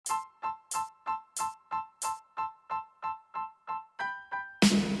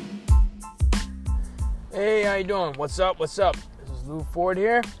Hey, how you doing? What's up? This is Lou Ford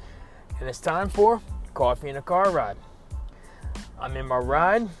here, and it's time for Coffee in a Car Ride. I'm in my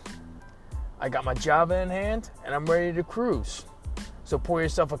ride, I got my Java in hand, and I'm ready to cruise. So pour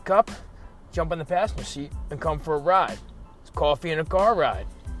yourself a cup, jump in the passenger seat, and come for a ride. It's Coffee in a Car Ride.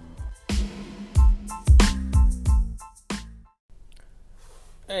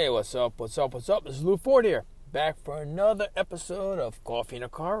 Hey, what's up? This is Lou Ford here, back for another episode of Coffee in a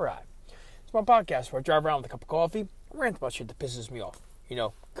Car Ride. It's my podcast where I drive around with a cup of coffee and rant about shit that pisses me off.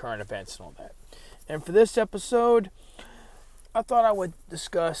 Current events and all that. And for this episode, I thought I would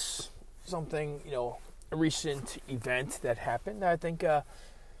discuss something, a recent event that happened that I think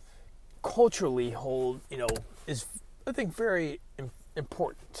culturally is, I think, very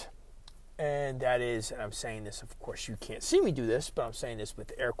important. And that is, and I'm saying this, of course, you can't see me do this, but I'm saying this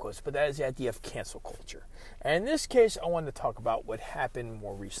with air quotes, but that is the idea of cancel culture. And in this case, I wanted to talk about what happened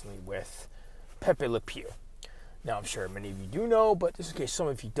more recently with Pepe Le Pew. Now, I'm sure many of you do know, but just in case some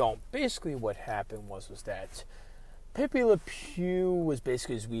of you don't, basically what happened was that Pepe Le Pew was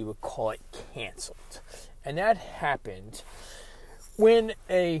basically, as we would call it, canceled. And that happened when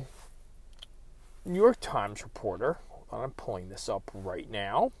a New York Times reporter, I'm pulling this up right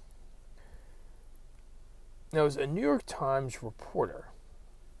now, there was a New York Times reporter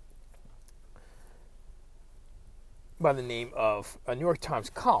by the name of, a New York Times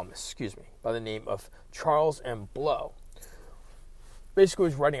columnist, by the name of Charles M. Blow. Basically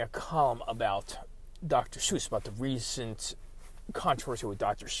was writing a column about Dr. Seuss, about the recent controversy with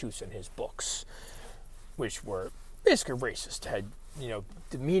Dr. Seuss and his books, which were basically racist, had,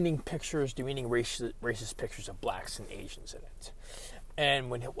 demeaning racist pictures of blacks and Asians in it. And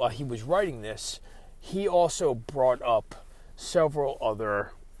while he was writing this, he also brought up several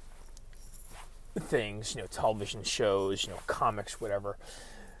other things, television shows, comics, whatever,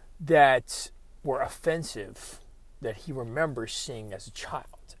 that were offensive that he remembers seeing as a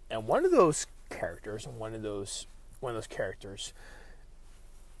child. And one of those characters,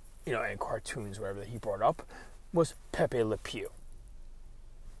 in cartoons, whatever, that he brought up was Pepe Le Pew.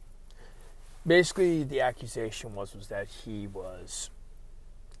 Basically, the accusation was that he was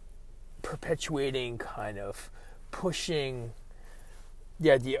perpetuating, kind of pushing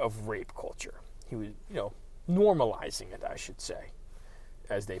the idea of rape culture. He was, normalizing it, I should say,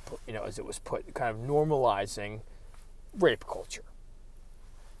 as it was put, kind of normalizing rape culture.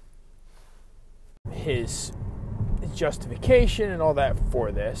 His justification and all that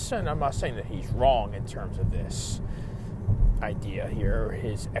for this, and I'm not saying that he's wrong in terms of this idea here, or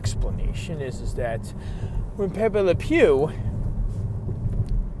his explanation is that when Pepe Le Pew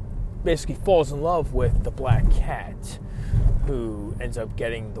basically falls in love with the black cat, who ends up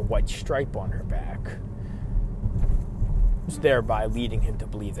getting the white stripe on her back, thereby leading him to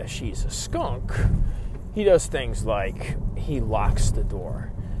believe that she's a skunk, he does things like he locks the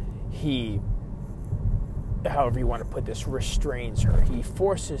door. He, however you want to put this, restrains her. He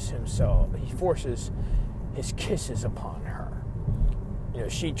forces his kisses upon her.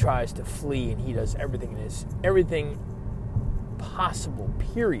 She tries to flee, and he does everything possible,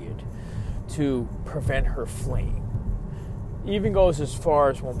 period, to prevent her fleeing. He even goes as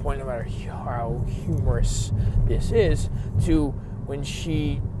far as one point, no matter how humorous this is, to when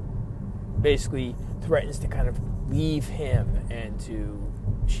she basically threatens to kind of leave him and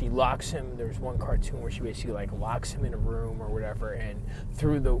she locks him. There's one cartoon where she basically locks him in a room or whatever, and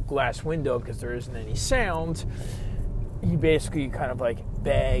through the glass window, because there isn't any sound, he basically kind of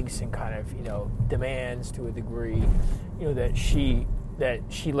begs and kind of, demands to a degree, that she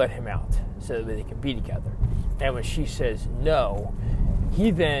let him out so that they can be together. And when she says no,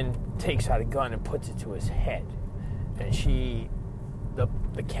 he then takes out a gun and puts it to his head. And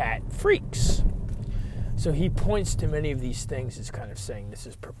the cat freaks. So he points to many of these things as kind of saying this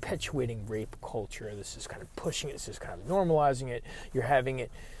is perpetuating rape culture, this is kind of pushing it, this is kind of normalizing it. You're having it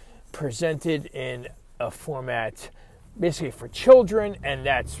presented in a format basically for children, and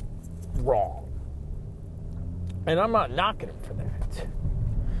that's wrong. And I'm not knocking him for that.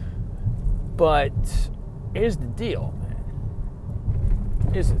 But here's the deal,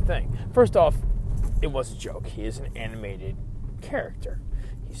 man. Here's the thing. First off, it was a joke. He is an animated character.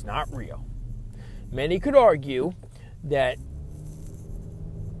 He's not real. Many could argue that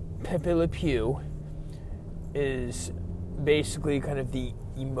Pepe Le Pew is basically kind of the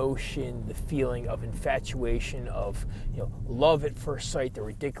emotion, the feeling of infatuation, of love at first sight, the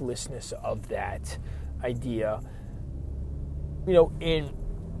ridiculousness of that idea,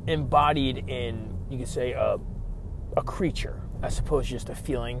 embodied in, you could say, a creature, as opposed to just a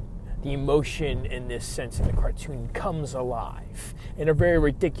feeling. The emotion in this sense in the cartoon comes alive in a very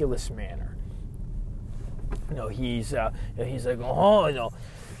ridiculous manner. he's like, oh,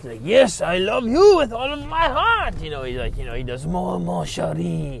 he's like, yes, I love you with all of my heart. He's like, he does mon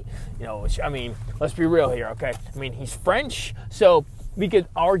chéri. Which, I mean, let's be real here, okay? I mean, he's French, so we could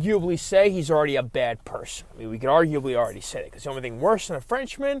arguably say he's already a bad person. I mean, we could arguably already say that, because the only thing worse than a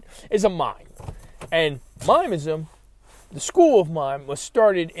Frenchman is a mime. And mimeism, the school of mime, was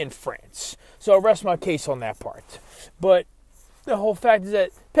started in France. So I rest my case on that part. But the whole fact is that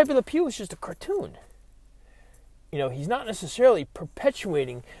Pepe Le Pew is just a cartoon. He's not necessarily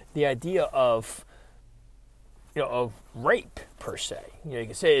perpetuating the idea of rape, per se. You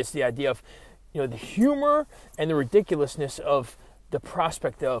can say it's the idea of, the humor and the ridiculousness of the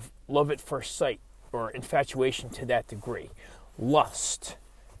prospect of love at first sight, or infatuation to that degree. Lust.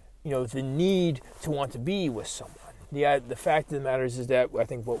 The need to want to be with someone. The fact of the matter is that I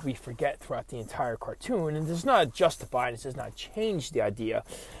think what we forget throughout the entire cartoon, and does not justify, and it does not change the idea,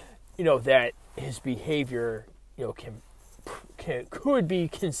 that his behavior, could be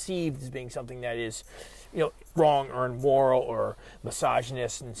conceived as being something that is, wrong or immoral or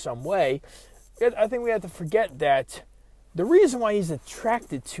misogynist in some way. I think we have to forget that the reason why he's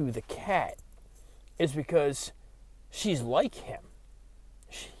attracted to the cat is because she's like him.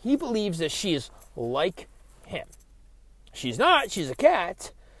 He believes that she is like him. She's not. She's a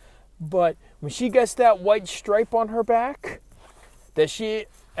cat. But when she gets that white stripe on her back that she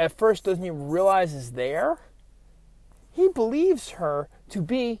at first doesn't even realize is there, he believes her to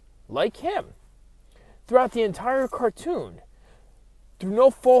be like him. Throughout the entire cartoon, through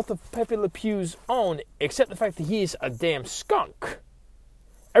no fault of Pepe Le Pew's own, except the fact that he's a damn skunk,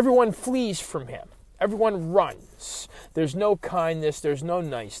 everyone flees from him. Everyone runs. There's no kindness. There's no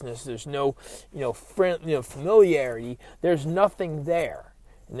niceness. There's no, familiarity. There's nothing there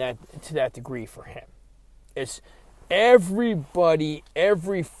to that degree for him. It's everybody,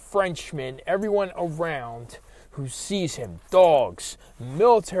 every Frenchman, everyone around who sees him, dogs,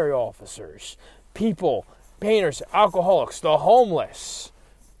 military officers, people, painters, alcoholics, the homeless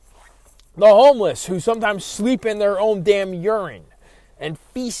who sometimes sleep in their own damn urine and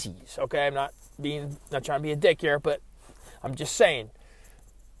feces. Okay, I'm not trying to be a dick here, but I'm just saying,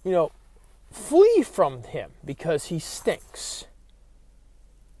 flee from him because he stinks.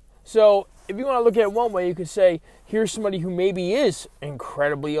 So if you want to look at it one way, you could say, here's somebody who maybe is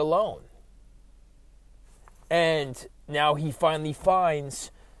incredibly alone. And now he finally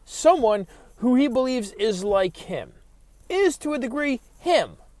finds someone who he believes is like him, is to a degree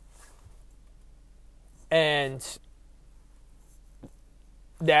him. And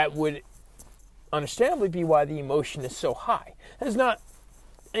that would understandably be why the emotion is so high. It does not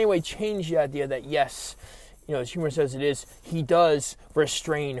in any way change the idea that, yes, as humor says it is, he does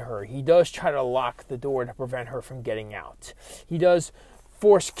restrain her. He does try to lock the door to prevent her from getting out. He does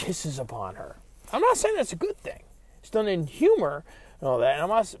force kisses upon her. I'm not saying that's a good thing. It's done in humor and all that.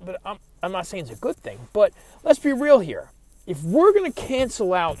 And I'm not saying it's a good thing. But let's be real here. If we're going to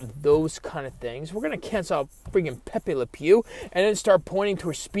cancel out those kind of things, we're going to cancel out freaking Pepe Le Pew and then start pointing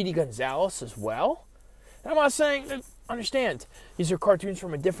towards Speedy Gonzales as well. And I'm not saying, understand, these are cartoons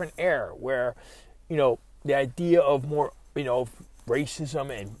from a different era where, the idea of more,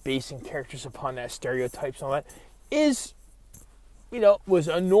 racism and basing characters upon that stereotypes and all that is, was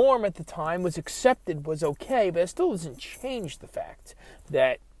a norm at the time, was accepted, was okay, but it still doesn't change the fact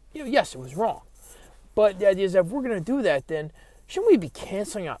that, yes, it was wrong. But the idea is that if we're going to do that, then shouldn't we be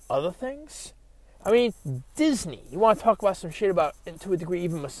canceling out other things? I mean, Disney, you want to talk about some shit about, to a degree,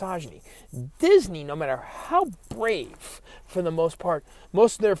 even misogyny. Disney, no matter how brave, for the most part,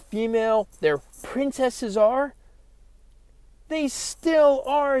 most of their princesses are, they still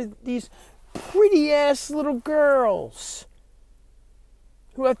are these pretty-ass little girls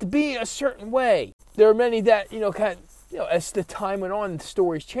who have to be a certain way. There are many that, as the time went on, the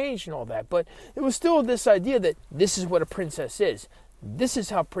stories changed and all that. But it was still this idea that this is what a princess is. This is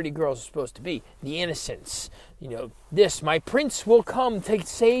how pretty girls are supposed to be. The innocence. My prince will come to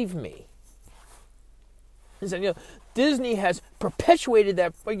save me. And so, Disney has perpetuated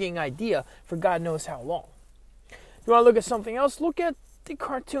that frigging idea for God knows how long. You want to look at something else? Look at the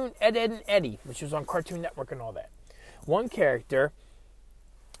cartoon Ed, Edd and Eddy, which was on Cartoon Network and all that. One character,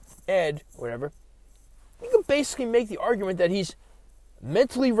 Ed, whatever, you could basically make the argument that he's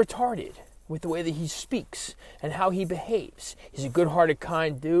mentally retarded with the way that he speaks and how he behaves. He's a good-hearted,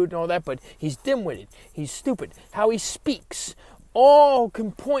 kind dude and all that, but he's dim-witted, he's stupid. How he speaks all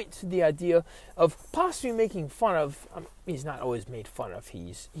can point to the idea of possibly making fun of. He's not always made fun of.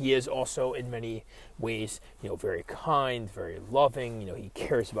 He is also in many ways, very kind, very loving. He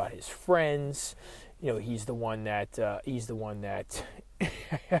cares about his friends. He's the one that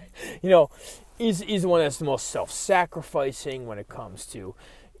you know, he's the one that's the most self-sacrificing when it comes to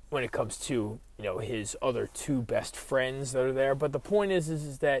you know, his other two best friends that are there. But the point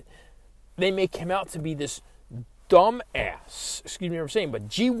is that they make him out to be this dumbass. Excuse me what I'm saying, but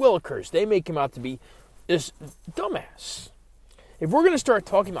G. Willikers, they make him out to be this dumbass. If we're going to start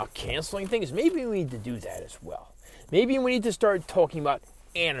talking about canceling things, maybe we need to do that as well. Maybe we need to start talking about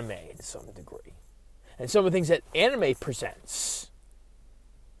anime to some degree. And some of the things that anime presents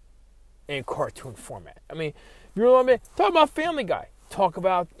in cartoon format. I mean, you know what I mean? Talk about Family Guy. Talk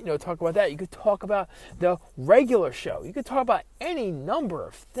about that. You could talk about the regular show. You could talk about any number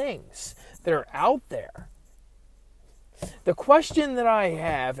of things that are out there. The question that I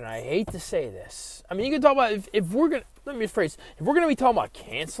have, and I hate to say this, I mean, you can talk about, if we're going to, let me rephrase, if we're going to be talking about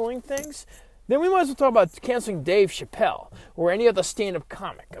canceling things, then we might as well talk about canceling Dave Chappelle or any other stand-up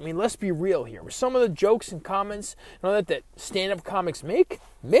comic. I mean, let's be real here. With some of the jokes and comments and all that stand-up comics make,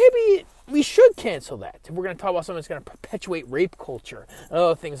 maybe we should cancel that if we're going to talk about something that's going to perpetuate rape culture and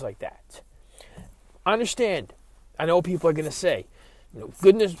other things like that. I understand. I know people are going to say,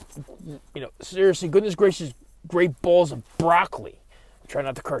 seriously, goodness gracious, great balls of broccoli. Try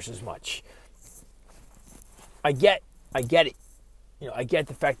not to curse as much. I get it. I get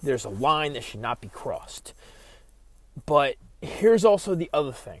the fact that there's a line that should not be crossed. But here's also the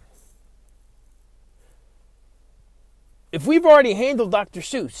other thing. If we've already handled Dr.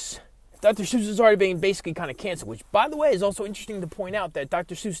 Seuss, Dr. Seuss is already being basically kind of canceled, which, by the way, is also interesting to point out that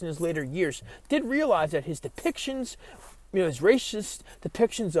Dr. Seuss in his later years did realize that his depictions, his racist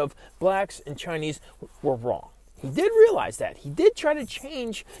depictions of blacks and Chinese were wrong. He did realize that. He did try to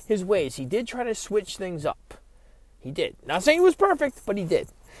change his ways. He did try to switch things up. He did. Not saying it was perfect, but he did.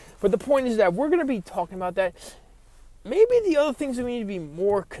 But the point is that we're going to be talking about that. Maybe the other things that we need to be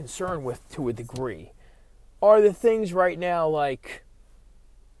more concerned with to a degree are the things right now like,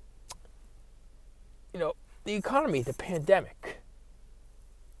 the economy, the pandemic.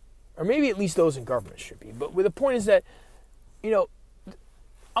 Or maybe at least those in government should be. But the point is that, I'm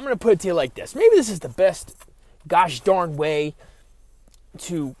going to put it to you like this. Maybe this is the best gosh darn way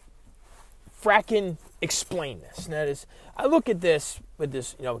to fracking explain this. And that is, I look at this with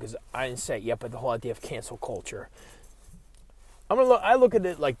this, because I didn't say it yet, but the whole idea of cancel culture. I look at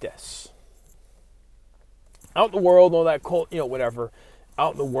it like this. Out in the world, all that whatever.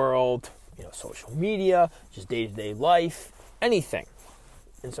 Out in the world, social media, just day-to-day life, anything,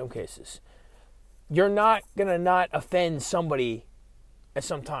 in some cases. You're not going to not offend somebody at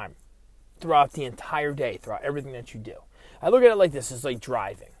some time throughout the entire day, throughout everything that you do. I look at it like this. It's like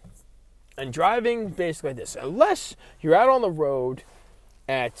driving. And driving, basically like this. Unless you're out on the road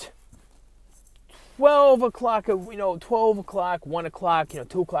at 12 o'clock, 12 o'clock, 1 o'clock,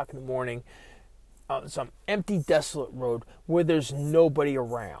 2 o'clock in the morning, on some empty, desolate road where there's nobody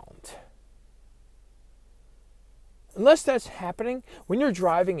around. Unless that's happening, when you're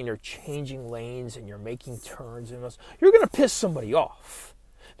driving and you're changing lanes and you're making turns and those, you're going to piss somebody off.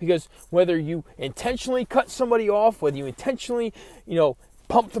 Because whether you intentionally cut somebody off, whether you intentionally,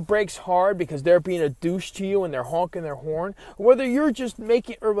 pump the brakes hard because they're being a douche to you and they're honking their horn, or whether you're just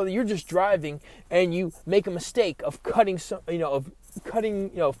driving and you make a mistake of cutting someone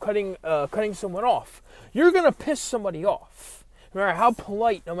off, you're going to piss somebody off. No matter how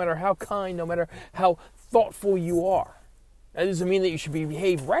polite, no matter how kind, no matter how thoughtful you are. That doesn't mean that you should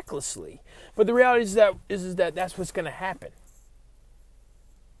behave recklessly, but the reality is that that's what's going to happen.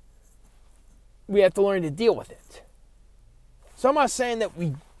 We have to learn to deal with it. So I'm not saying that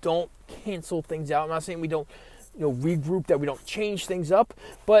we don't cancel things out. I'm not saying we don't, regroup, that we don't change things up.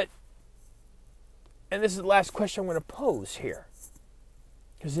 But, and this is the last question I'm going to pose here,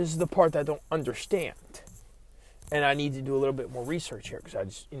 because this is the part that I don't understand, and I need to do a little bit more research here, because I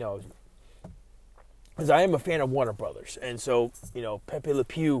just, because I am a fan of Warner Brothers, and so, Pepe Le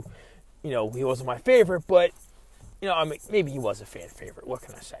Pew, he wasn't my favorite, but, maybe he was a fan favorite. What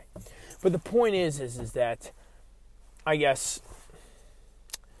can I say? But the point is that, I guess,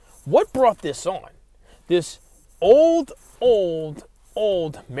 what brought this on? This old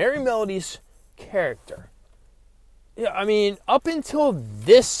Merry Melodies character. Yeah, I mean, up until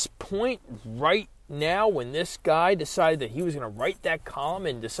this point right now, when this guy decided that he was going to write that column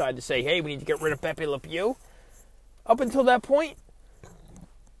and decided to say, hey, we need to get rid of Pepe Le Pew, up until that point,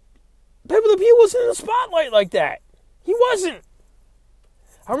 Pepe Le Pew wasn't in the spotlight like that. He wasn't.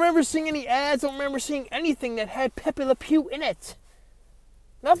 I don't remember seeing any ads. I don't remember seeing anything that had Pepe Le Pew in it.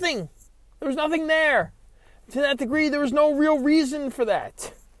 Nothing. There was nothing there. To that degree, there was no real reason for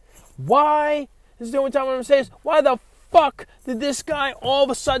that. Why? This is the only time I'm going to say this. Why the fuck did this guy all of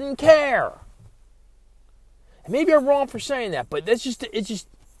a sudden care? And maybe I'm wrong for saying that, but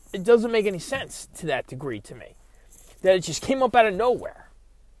it doesn't make any sense to that degree to me. That it just came up out of nowhere.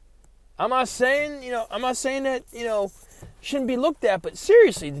 I'm not saying that, shouldn't be looked at, but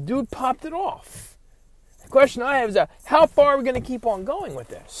seriously, the dude popped it off. The question I have is, how far are we going to keep on going with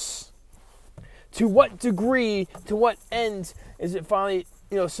this? To what degree, to what end is it finally,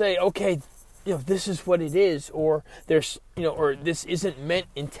 say, okay, this is what it is, or there's, or this isn't meant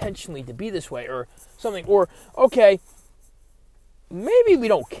intentionally to be this way, or something, or, okay, maybe we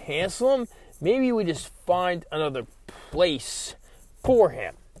don't cancel him, maybe we just find another place for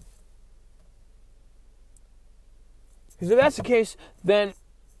him. Because if that's the case, then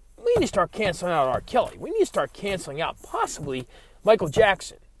we need to start canceling out R. Kelly. We need to start canceling out possibly Michael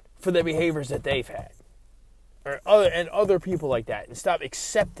Jackson for the behaviors that they've had, or other people like that, and stop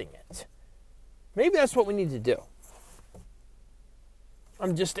accepting it. Maybe that's what we need to do.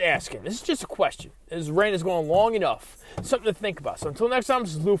 I'm just asking. This is just a question. This rain is going long enough. Something to think about. So until next time,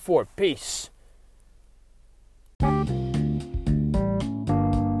 this is Lou Ford. Peace.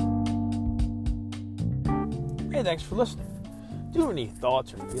 Hey, thanks for listening. Do you have any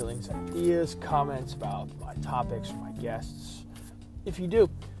thoughts or feelings, ideas, comments about my topics or my guests? If you do,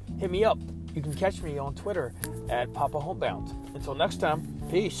 hit me up. You can catch me on Twitter at Papa Homebound. Until next time,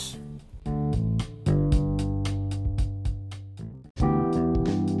 peace.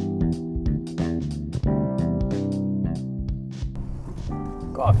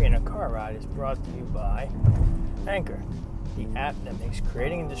 Coffee and a Car Ride is brought to you by Anchor, the app that makes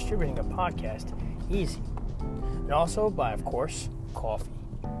creating and distributing a podcast easy. And also by, of course, coffee.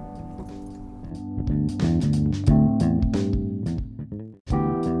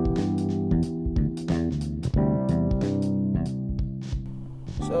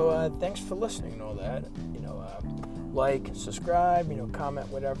 So thanks for listening and all that. Like, subscribe, comment,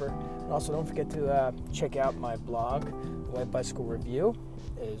 whatever. And also don't forget to check out my blog, White Bicycle Review.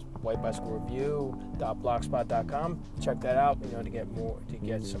 It is whitebicyclereview.blogspot.com. Check that out, to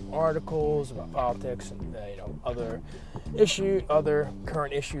get some articles about politics and other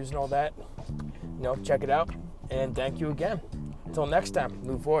current issues and all that. Check it out. And thank you again. Until next time,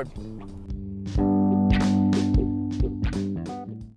 Lou Ford.